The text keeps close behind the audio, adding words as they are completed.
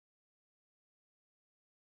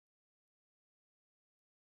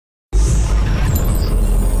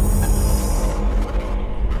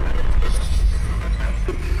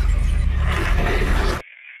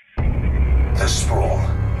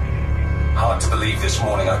hard to believe this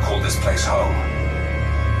morning I called this place home.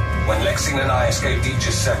 When Lexington and I escaped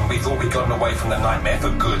Aegis 7, we thought we'd gotten away from the nightmare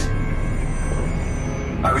for good.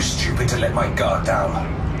 I was stupid to let my guard down.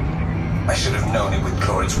 I should have known it would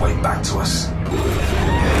claw its way back to us.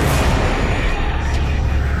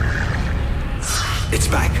 It's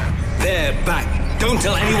back. They're back. Don't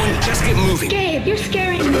tell anyone, just get moving. Gabe, you're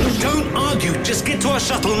scaring me. Don't argue, just get to our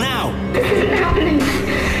shuttle now. This isn't happening.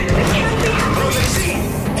 This can't be happening. Rosie,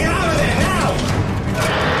 get out of there now!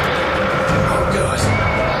 Oh, God.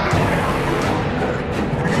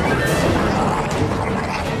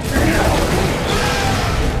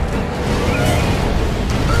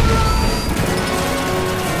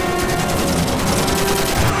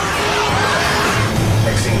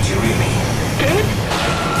 Maxine, do you read me? Gabe?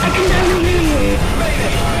 I can barely hear you.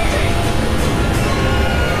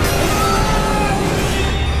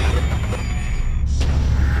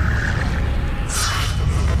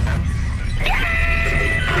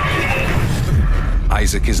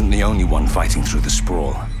 Isaac isn't the only one fighting through the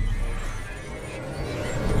sprawl.